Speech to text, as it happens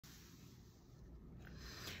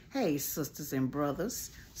Hey, sisters and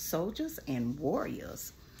brothers, soldiers and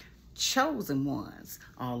warriors, chosen ones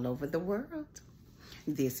all over the world.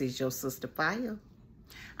 This is your sister Fire.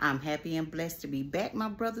 I'm happy and blessed to be back, my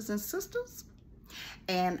brothers and sisters.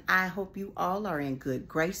 And I hope you all are in good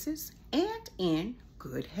graces and in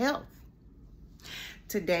good health.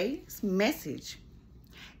 Today's message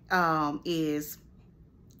is,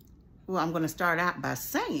 well, I'm going to start out by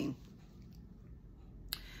saying,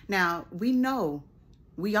 now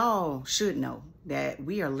we all should know that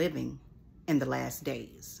we are living in the last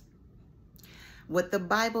days. What the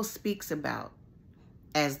Bible speaks about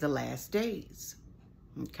as the last days,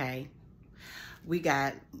 okay? We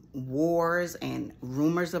got wars and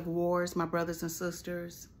rumors of wars, my brothers and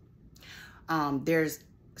sisters. There's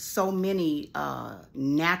so many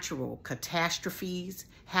natural catastrophes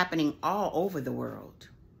happening all over the world.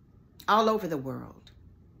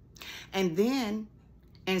 And then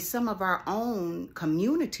in some of our own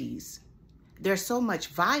communities, there's so much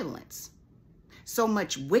violence, so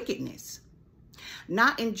much wickedness,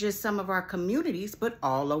 not in just some of our communities, but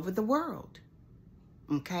all over the world,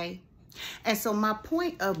 okay? And so my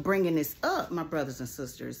point of bringing this up, my brothers and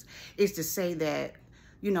sisters, is to say that,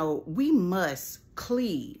 you know, we must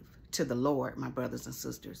cleave to the Lord, my brothers and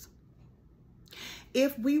sisters.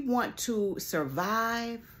 If we want to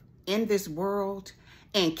survive in this world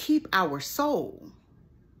and keep our soul,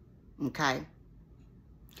 okay,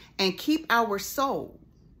 and keep our soul,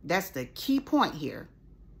 that's the key point here.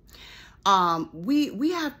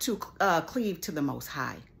 We have to cleave to the Most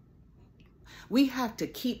High. We have to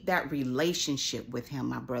keep that relationship with Him,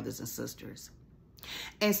 my brothers and sisters.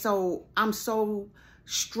 And so I'm so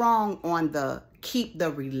strong on the keep the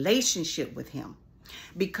relationship with Him,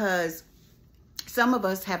 because some of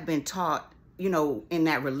us have been taught, you know, in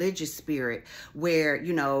that religious spirit where,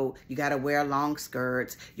 you know, you got to wear long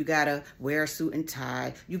skirts, you got to wear a suit and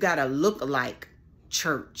tie, you got to look like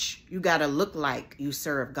church, you got to look like you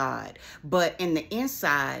serve God. But in the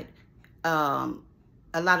inside, a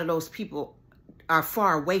lot of those people are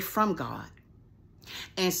far away from God.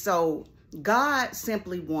 And so God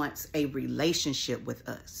simply wants a relationship with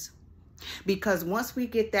us, because once we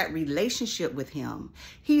get that relationship with Him,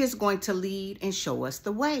 He is going to lead and show us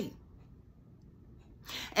the way.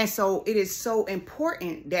 And so it is so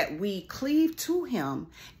important that we cleave to Him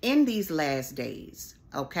in these last days.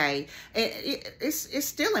 Okay, it's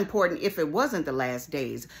still important if it wasn't the last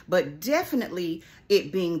days, but definitely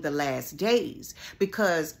it being the last days,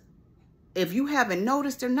 because if you haven't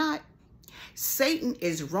noticed or not, Satan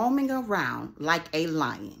is roaming around like a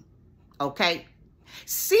lion, okay,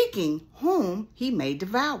 seeking whom he may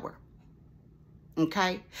devour,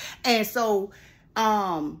 okay? And so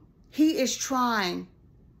he is trying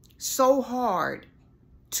so hard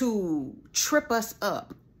to trip us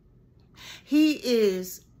up. He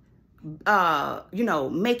is, you know,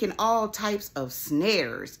 making all types of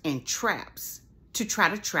snares and traps to try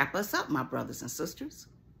to trap us up, my brothers and sisters.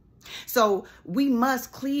 So we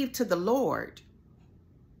must cleave to the Lord,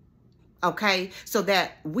 okay, so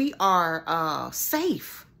that we are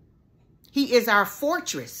safe. He is our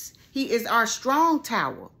fortress. He is our strong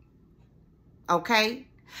tower, okay?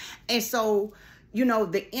 And so, you know,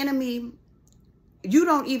 the enemy, you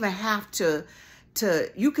don't even have to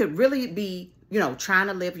you could really be, you know, trying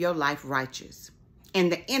to live your life righteous,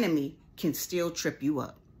 and the enemy can still trip you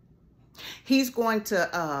up. He's going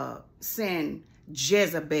to send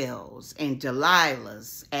Jezebels and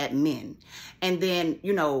Delilahs at men. And then,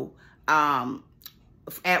 you know,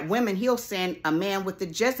 at women, he'll send a man with the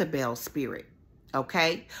Jezebel spirit,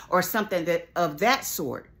 okay? Or something of that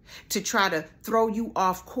sort, to try to throw you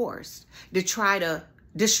off course, to try to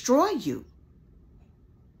destroy you.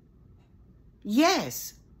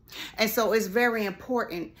 Yes. And so it's very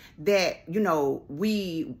important that, you know,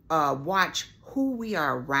 we watch who we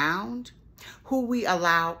are around, who we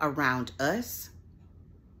allow around us,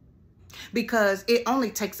 because it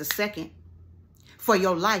only takes a second for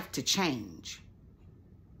your life to change.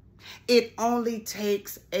 It only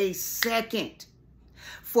takes a second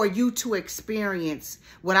for you to experience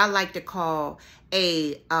what I like to call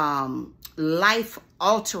a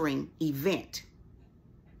life-altering event.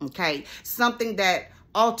 Okay, something that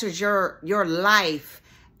alters your life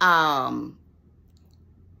in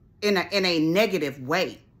a negative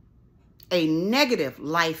way, a negative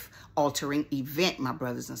life-altering event, my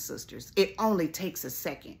brothers and sisters. It only takes a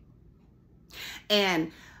second.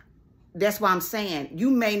 And that's why I'm saying you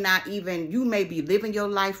may be living your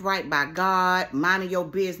life right by God, minding your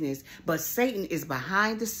business, but Satan is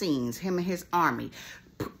behind the scenes, him and his army,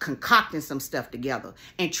 concocting some stuff together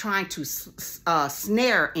and trying to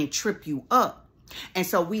snare and trip you up And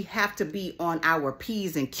so we have to be on our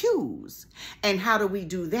P's and Q's. And how do we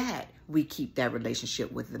do that? We keep that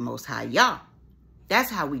relationship with the Most High Yah. That's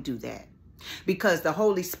how we do that. Because the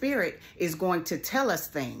Holy Spirit is going to tell us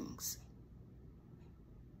things.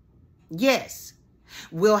 Yes,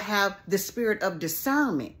 we'll have the spirit of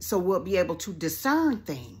discernment, so we'll be able to discern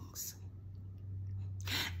things.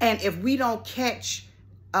 And if we don't catch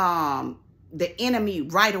the enemy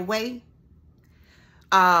right away,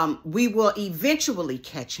 we will eventually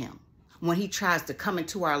catch him when he tries to come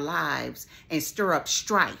into our lives and stir up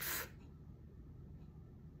strife.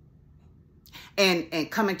 And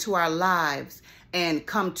come into our lives and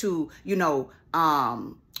come to,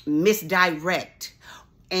 misdirect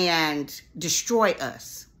and destroy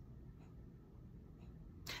us.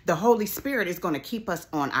 The Holy Spirit is going to keep us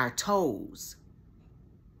on our toes.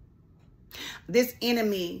 This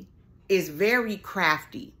enemy is very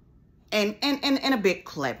crafty and a bit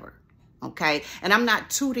clever. Okay. And I'm not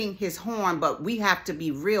tooting his horn, but we have to be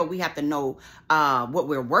real. We have to know what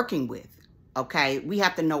we're working with. Okay. We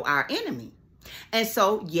have to know our enemy. And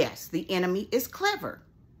so, yes, the enemy is clever.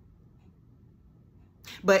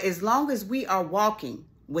 But as long as we are walking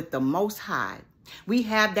with the Most High, we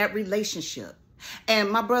have that relationship.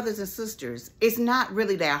 And my brothers and sisters, it's not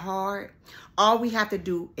really that hard. All we have to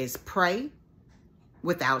do is pray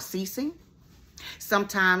without ceasing.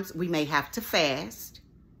 Sometimes we may have to fast.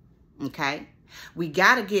 Okay. We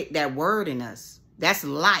got to get that word in us. That's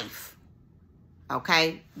life.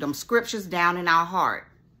 Okay. Them scriptures down in our heart.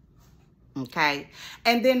 Okay.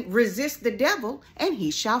 And then resist the devil and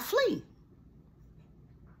he shall flee.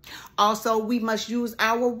 Also, we must use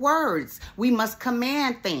our words. We must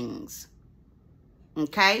command things.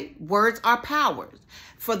 Okay. Words are powers.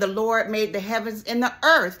 For the Lord made the heavens and the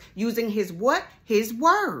earth using his what? His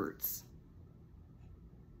words.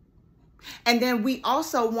 And then we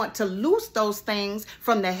also want to loose those things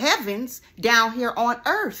from the heavens down here on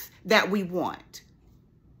earth that we want.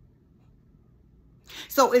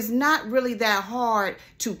 So it's not really that hard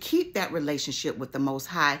to keep that relationship with the Most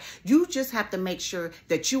High. You just have to make sure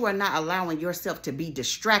that you are not allowing yourself to be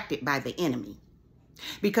distracted by the enemy.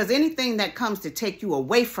 Because anything that comes to take you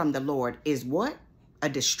away from the Lord is what? A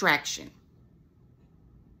distraction.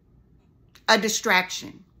 A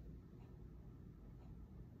distraction.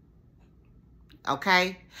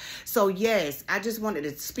 Okay. So yes, I just wanted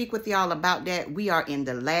to speak with y'all about that. We are in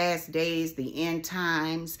the last days, the end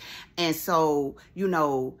times. And so,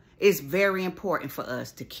 it's very important for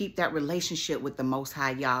us to keep that relationship with the Most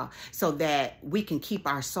High Yah so that we can keep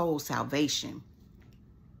our soul salvation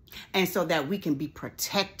and so that we can be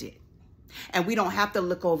protected and we don't have to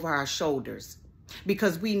look over our shoulders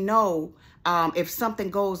because we know if something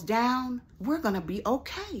goes down, we're going to be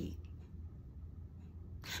okay.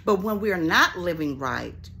 But when we're not living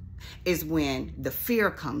right is when the fear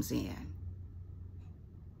comes in.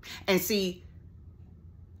 And see,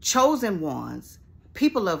 chosen ones,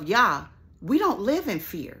 people of Yah, we don't live in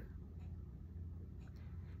fear.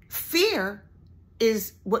 Fear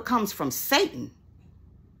is what comes from Satan.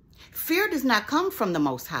 Fear does not come from the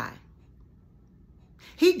Most High.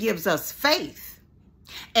 He gives us faith.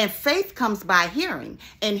 And faith comes by hearing.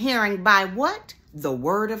 And hearing by what? The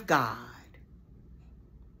word of God.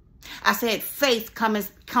 I said faith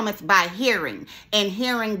cometh by hearing, and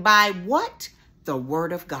hearing by what? The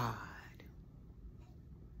word of God.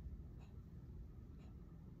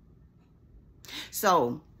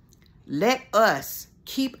 So let us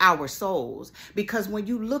keep our souls, because when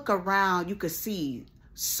you look around, you can see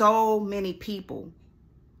so many people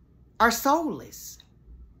are soulless.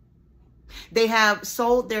 They have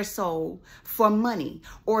sold their soul for money,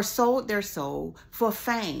 or sold their soul for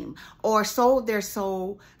fame, or sold their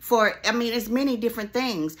soul for, it's many different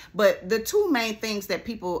things. But the two main things that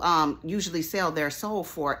people usually sell their soul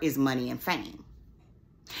for is money and fame.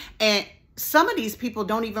 And some of these people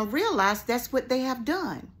don't even realize that's what they have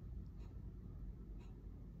done.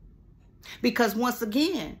 Because once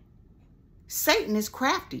again, Satan is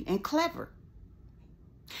crafty and clever.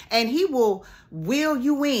 And he will will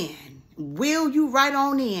you in. Will you right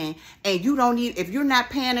on in, and you don't need, if you're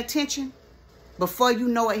not paying attention, before you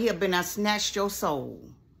know it, he'll been snatched your soul.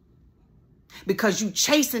 Because you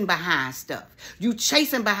chasing behind stuff. You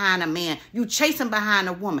chasing behind a man. You chasing behind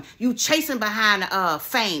a woman. You chasing behind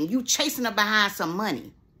fame. You chasing behind some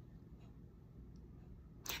money.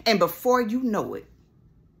 And before you know it,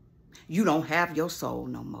 you don't have your soul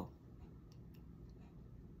no more.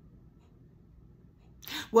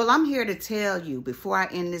 Well, I'm here to tell you before I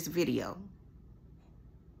end this video,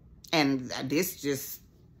 and this just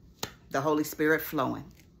the Holy Spirit flowing.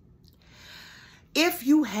 If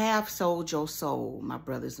you have sold your soul, my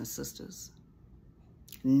brothers and sisters,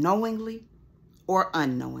 knowingly or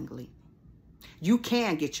unknowingly, you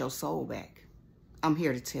can get your soul back. I'm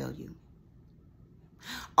here to tell you.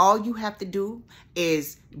 All you have to do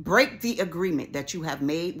is break the agreement that you have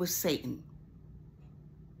made with Satan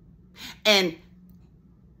and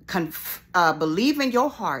believe in your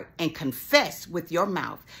heart and confess with your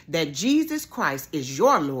mouth that Jesus Christ is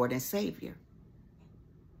your Lord and Savior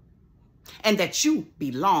and that you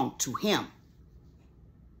belong to him.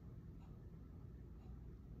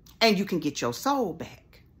 And you can get your soul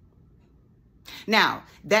back. Now,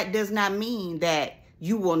 that does not mean that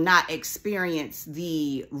you will not experience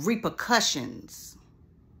the repercussions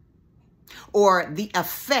or the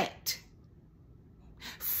effect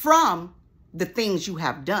from the things you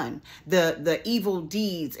have done, the evil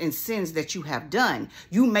deeds and sins that you have done.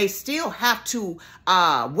 You may still have to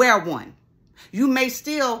wear one. You may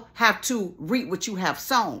still have to reap what you have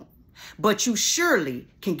sown, but you surely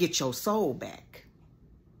can get your soul back.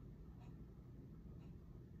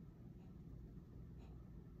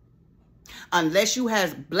 Unless you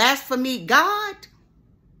have blasphemed God,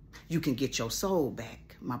 you can get your soul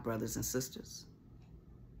back, my brothers and sisters.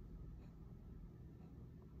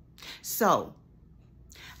 So,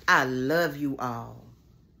 I love you all.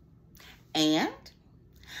 And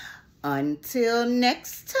until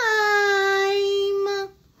next time.